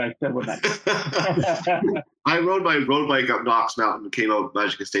core, but I said, well, I rode my road bike up Knox Mountain and came out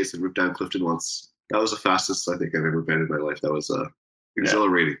Magic Estates and ripped down Clifton once. That was the fastest I think I've ever been in my life. That was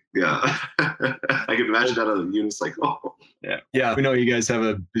exhilarating. Yeah. I can imagine that on a unicycle. Yeah. We know you guys have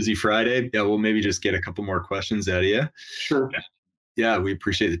a busy Friday. Yeah, we'll maybe just get a couple more questions out of you. Sure. Yeah, we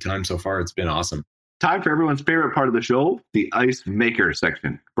appreciate the time so far. It's been awesome. Time for everyone's favorite part of the show, the Ice Maker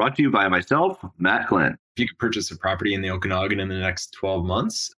section. Brought to you by myself, Matt Glenn. If you could purchase a property in the Okanagan in the next 12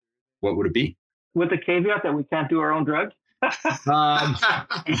 months, what would it be? With the caveat that we can't do our own drugs?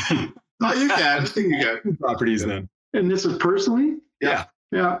 No, you can. I think you can. Properties then. And this is personally? Yeah.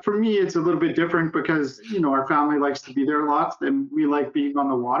 Yeah. For me, it's a little bit different because, our family likes to be there lots and we like being on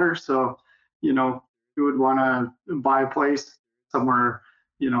the water. So, we would want to buy a place somewhere,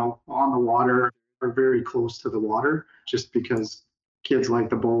 on the water or very close to the water, just because kids like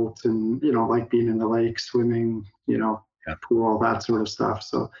the boat and, like being in the lake, swimming, pool, that sort of stuff.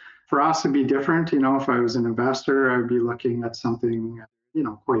 So for us, it'd be different. If I was an investor, I'd be looking at something,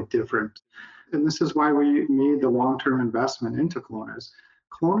 quite different. And this is why we made the long-term investment into Kelowna.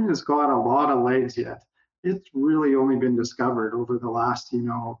 Kelowna has got a lot of legs yet. It's really only been discovered over the last,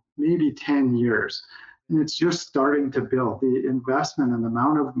 maybe 10 years. And it's just starting to build. The investment and the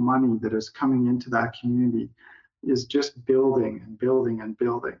amount of money that is coming into that community is just building and building and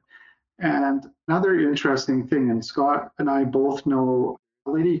building. And another interesting thing, and Scott and I both know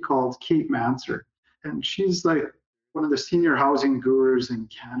a lady called Kate Manser, and she's like one of the senior housing gurus in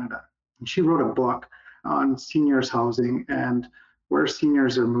Canada. And she wrote a book on seniors housing and where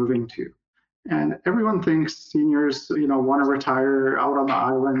seniors are moving to. And everyone thinks seniors, want to retire out on the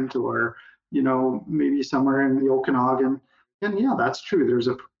island or, maybe somewhere in the Okanagan. And yeah, that's true. There's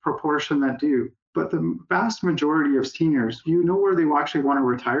a proportion that do. But the vast majority of seniors, where they actually want to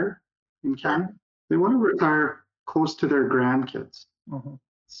retire in Canada? They want to retire close to their grandkids. Mm-hmm.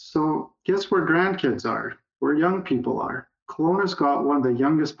 So guess where grandkids are? Where young people are. Kelowna's got one of the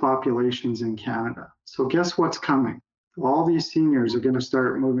youngest populations in Canada. So guess what's coming? All these seniors are going to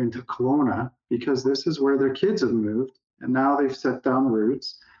start moving to Kelowna because this is where their kids have moved. And now they've set down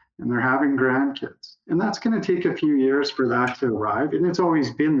roots and they're having grandkids. And that's going to take a few years for that to arrive. And it's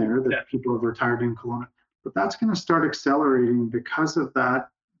always been there that people have retired in Kelowna. But that's going to start accelerating because of that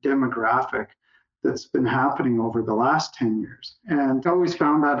demographic that's been happening over the last 10 years. And I always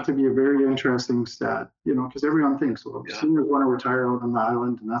found that to be a very interesting stat, because everyone thinks, well, seniors want to retire out on the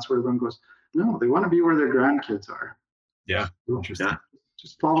island, and that's where everyone goes. No, they want to be where their grandkids are. Yeah, interesting. Yeah.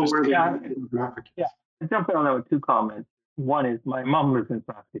 Just follow where the demographic is. Yeah, I jumped in on that with two comments. One is my mom lives in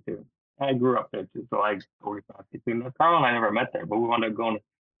Saskatoon. I grew up there too, so I go to Saskatoon. Karl and I never met there, but we wanted to go to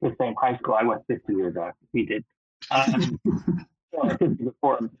the same high school. I went 50 years after he did.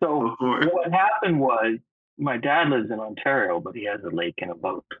 So what happened was my dad lives in Ontario, but he has a lake and a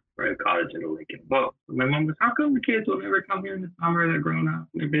boat, right? A cottage and a lake and a boat. So my mom goes, how come the kids will never come here in the summer? They're grown up,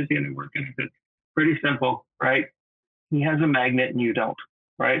 they're busy and they're working. I said, pretty simple, right? He has a magnet and you don't,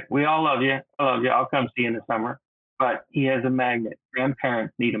 right? We all love you. I love you. I'll come see you in the summer. But he has a magnet.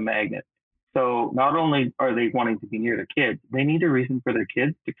 Grandparents need a magnet. So not only are they wanting to be near their kids, they need a reason for their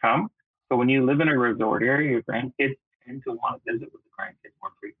kids to come. So when you live in a resort area, your grandkids tend to want to visit with the grandkids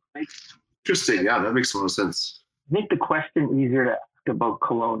more frequently. Interesting. Yeah, that makes a lot of sense. I think the question easier to ask about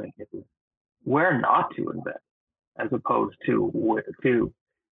Kelowna is where not to invest as opposed to where to.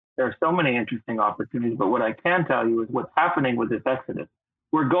 There are so many interesting opportunities, but what I can tell you is what's happening with this exodus.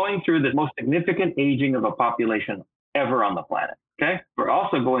 We're going through the most significant aging of a population ever on the planet. Okay. We're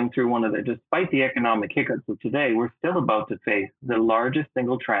also going through despite the economic hiccups of today, we're still about to face the largest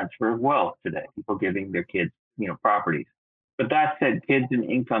single transfer of wealth today. People giving their kids properties. But that said, kids and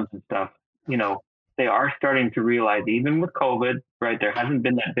incomes and stuff, they are starting to realize, even with COVID, right, there hasn't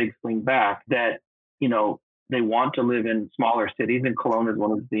been that big swing back, that, they want to live in smaller cities, and Kelowna is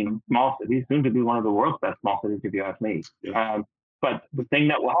one of the small cities, soon to be one of the world's best small cities, if you ask me. Yeah. But the thing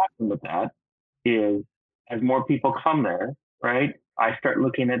that will happen with that is, as more people come there, right, I start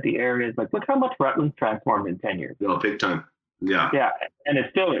looking at the areas like, look how much Rutland's transformed in 10 years. No, big time. Yeah. Yeah, and it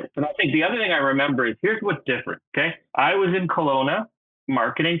still is. And I think the other thing I remember is, here's what's different, okay? I was in Kelowna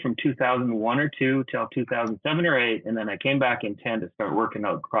marketing from 2001 or 2 till 2007 or 8, and then I came back in 10 to start working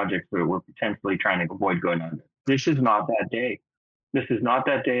out projects that we're potentially trying to avoid going under. This is not that day. This is not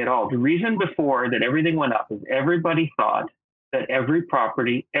that day at all. The reason before that everything went up is everybody thought that every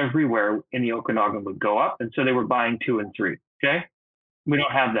property everywhere in the Okanagan would go up, and so they were buying 2 and 3, okay? We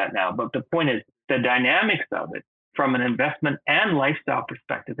don't have that now, but the point is, the dynamics of it from an investment and lifestyle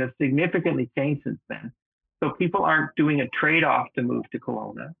perspective has significantly changed since then. So people aren't doing a trade-off to move to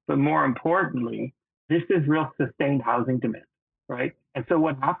Kelowna, but more importantly, this is real sustained housing demand, right? And so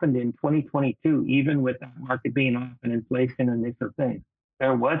what happened in 2022, even with that market being off and inflation and these sort of things,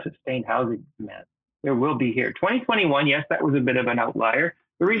 there was sustained housing demand. There will be here. 2021, yes, that was a bit of an outlier.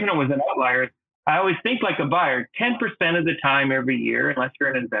 The reason it was an outlier is, I always think like a buyer, 10% of the time every year, unless you're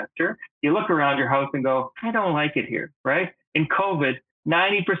an investor, you look around your house and go, I don't like it here, right? In COVID,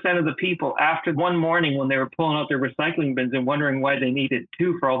 90% of the people, after one morning when they were pulling out their recycling bins and wondering why they needed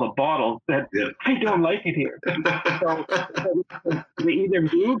 2 for all the bottles, said, I don't like it here. So they either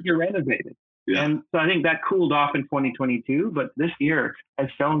moved or renovated. Yeah. And so I think that cooled off in 2022, but this year has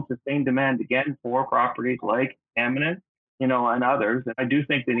shown sustained demand again for properties like Eminence, and others. And I do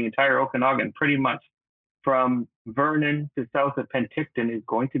think that the entire Okanagan, pretty much from Vernon to south of Penticton, is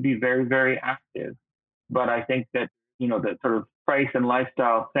going to be very, very active. But I think that, the sort of price and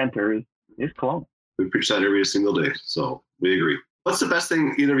lifestyle center is Kelowna. We preach that every single day, so we agree. What's the best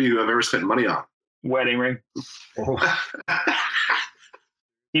thing either of you have ever spent money on? Wedding ring. Oh.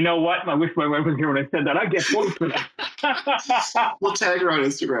 You know what? I wish my wife was here when I said that. I'd get points for that. We'll tag her on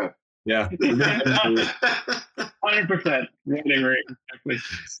Instagram. Yeah. 100%. Wedding ring. Exactly.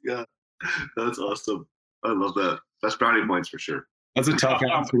 Yeah. That's awesome. I love that. That's brownie points for sure. That's a tough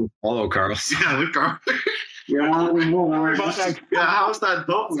answer to follow, Karl. Yeah, with Karl. Yeah, how's that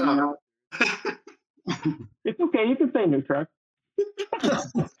boat sound? It's okay. You can say new truck.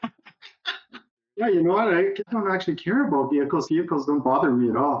 Yeah, you know what? I don't actually care about vehicles. Vehicles don't bother me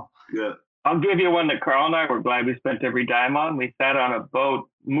at all. Yeah. I'll give you one that Karl and I were glad we spent every dime on. We sat on a boat,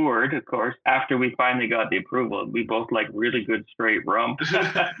 moored, of course, after we finally got the approval. We both like really good straight rum.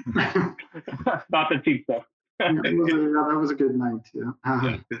 Not the cheap stuff. That was a good night, yeah.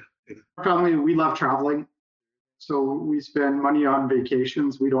 Our family, we love traveling. So we spend money on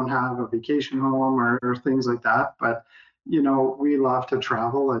vacations. We don't have a vacation home or things like that. But, we love to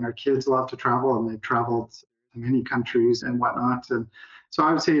travel, and our kids love to travel, and they've traveled to many countries and whatnot. And so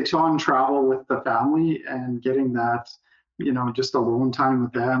I would say it's on travel with the family and getting that, just alone time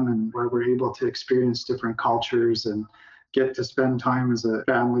with them, and where we're able to experience different cultures and get to spend time as a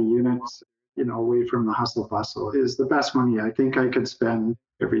family unit, away from the hustle bustle, is the best money I think I could spend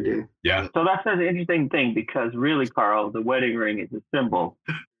every day. Yeah. So that's an interesting thing, because really, Karl, the wedding ring is a symbol,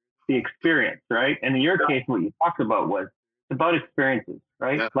 the experience, right? And in your case, what you talked about was about experiences,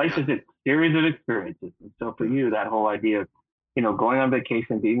 right? Yeah. Life is a series of experiences. And so for you, that whole idea of, going on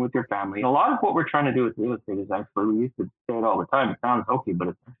vacation, being with your family. And a lot of what we're trying to do with real estate is actually, we used to say it all the time. It sounds hokey, but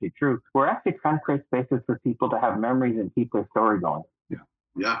it's actually true. We're actually trying to create spaces for people to have memories and keep their story going.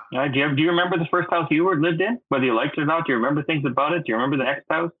 Yeah. Do you remember the first house you lived in, whether you liked it or not? Do you remember things about it? Do you remember the next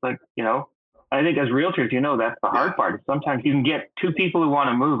house? I think as realtors, that's the hard part. Sometimes you can get 2 people who want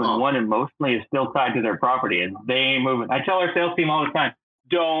to move, and one emotionally is still tied to their property, and they ain't moving. I tell our sales team all the time,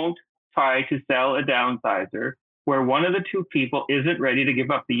 don't try to sell a downsizer where one of the 2 people isn't ready to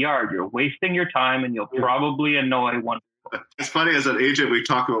give up the yard. You're wasting your time, and you'll probably annoy one. It's funny, as an agent, we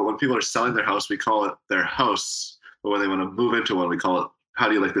talk about when people are selling their house, we call it their house. But when they want to move into one, we call it, how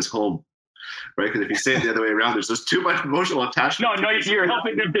do you like this home? Right? Because if you say it the other way around, there's just too much emotional attachment. No, you're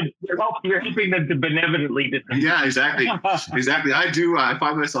helping them to benevolently. Yeah, exactly. Exactly. I do. I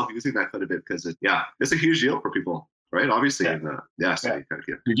find myself using that quite a bit because it's a huge deal for people, right? Obviously. Yeah. And, so you kind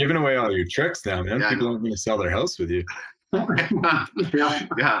of You're giving away all your tricks now, man. People aren't going to sell their house with you. Yeah.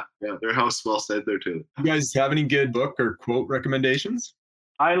 Their house well said there too. You guys have any good book or quote recommendations?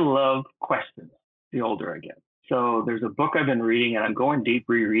 I love questions the older I get. So there's a book I've been reading, and I'm going deep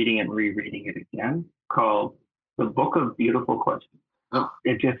rereading and rereading it again, called The Book of Beautiful Questions.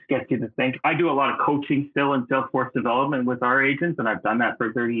 It just gets you to think. I do a lot of coaching still in Salesforce development with our agents, and I've done that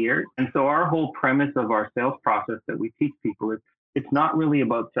for 30 years. And so our whole premise of our sales process that we teach people is it's not really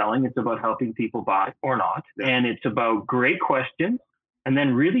about selling. It's about helping people buy or not. And it's about great questions and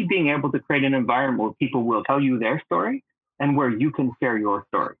then really being able to create an environment where people will tell you their story and where you can share your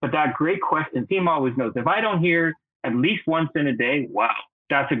story. But that great question, team always knows, if I don't hear at least once in a day, wow,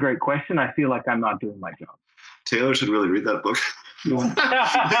 that's a great question, I feel like I'm not doing my job. Taylor should really read that book.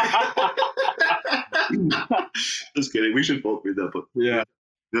 Just kidding. We should both read that book. Yeah.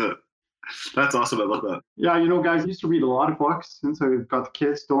 Good. That's awesome. I love that. Yeah, guys, I used to read a lot of books. Since I've got the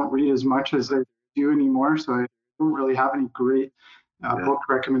kids, don't read as much as I do anymore. So I don't really have any great book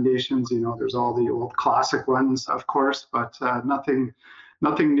recommendations. There's all the old classic ones, of course, but nothing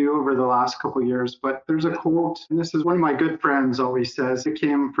new over the last couple of years. But there's a quote, and this is one of my good friends always says. It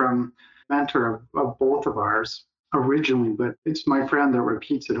came from a mentor of both of ours originally, but it's my friend that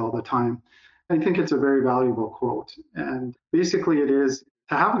repeats it all the time. I think it's a very valuable quote. And basically it is,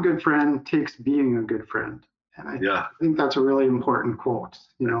 to have a good friend takes being a good friend. And I think that's a really important quote,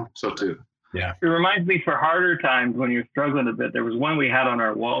 So too. Yeah. It reminds me, for harder times when you're struggling a bit, there was one we had on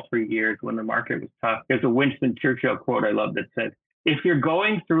our wall for years when the market was tough. There's a Winston Churchill quote I love that said, if you're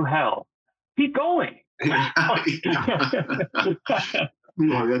going through hell, keep going.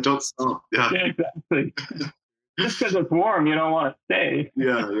 Don't stop. Yeah, exactly. Just because it's warm, you don't want to stay.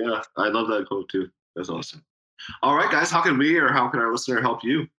 Yeah. I love that quote too. That's awesome. All right, guys, how can we or how can our listener help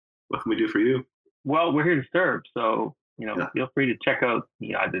you? What can we do for you? Well, we're here to serve. So, feel free to check out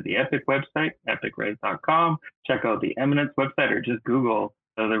either the Epic website, epicres.com, check out the Eminence website, or just Google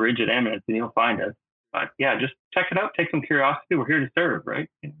the Rigid Eminence and you'll find us. But yeah, just check it out. Take some curiosity. We're here to serve, right?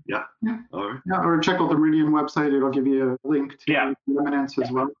 Yeah. All right. Yeah, or check out the Meridian website. It'll give you a link to Eminence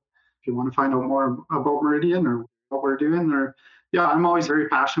as well. If you want to find out more about Meridian or what we're doing, I'm always very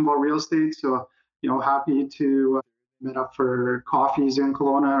passionate about real estate. So, happy to meet up for coffees in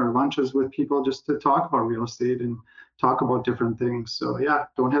Kelowna or lunches with people just to talk about real estate and talk about different things. So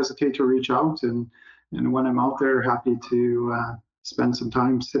don't hesitate to reach out. And when I'm out there, happy to spend some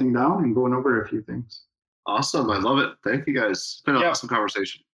time sitting down and going over a few things. Awesome. I love it. Thank you guys. It's been an awesome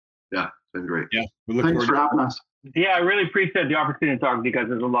conversation. Yeah, it's been great. Yeah. Thanks for having us. Yeah, I really appreciate the opportunity to talk with you guys.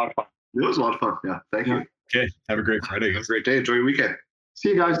 It was a lot of fun. It was a lot of fun. Yeah. Thank you. Okay. Have a great Friday. Have a great day. Enjoy your weekend. See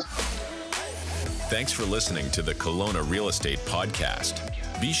you guys. Thanks for listening to the Kelowna Real Estate Podcast.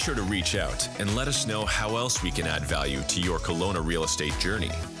 Be sure to reach out and let us know how else we can add value to your Kelowna real estate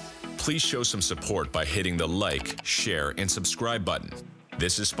journey. Please show some support by hitting the like, share, and subscribe button.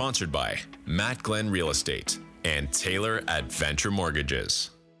 This is sponsored by Matt Glenn Real Estate and Taylor at Venture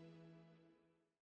Mortgages.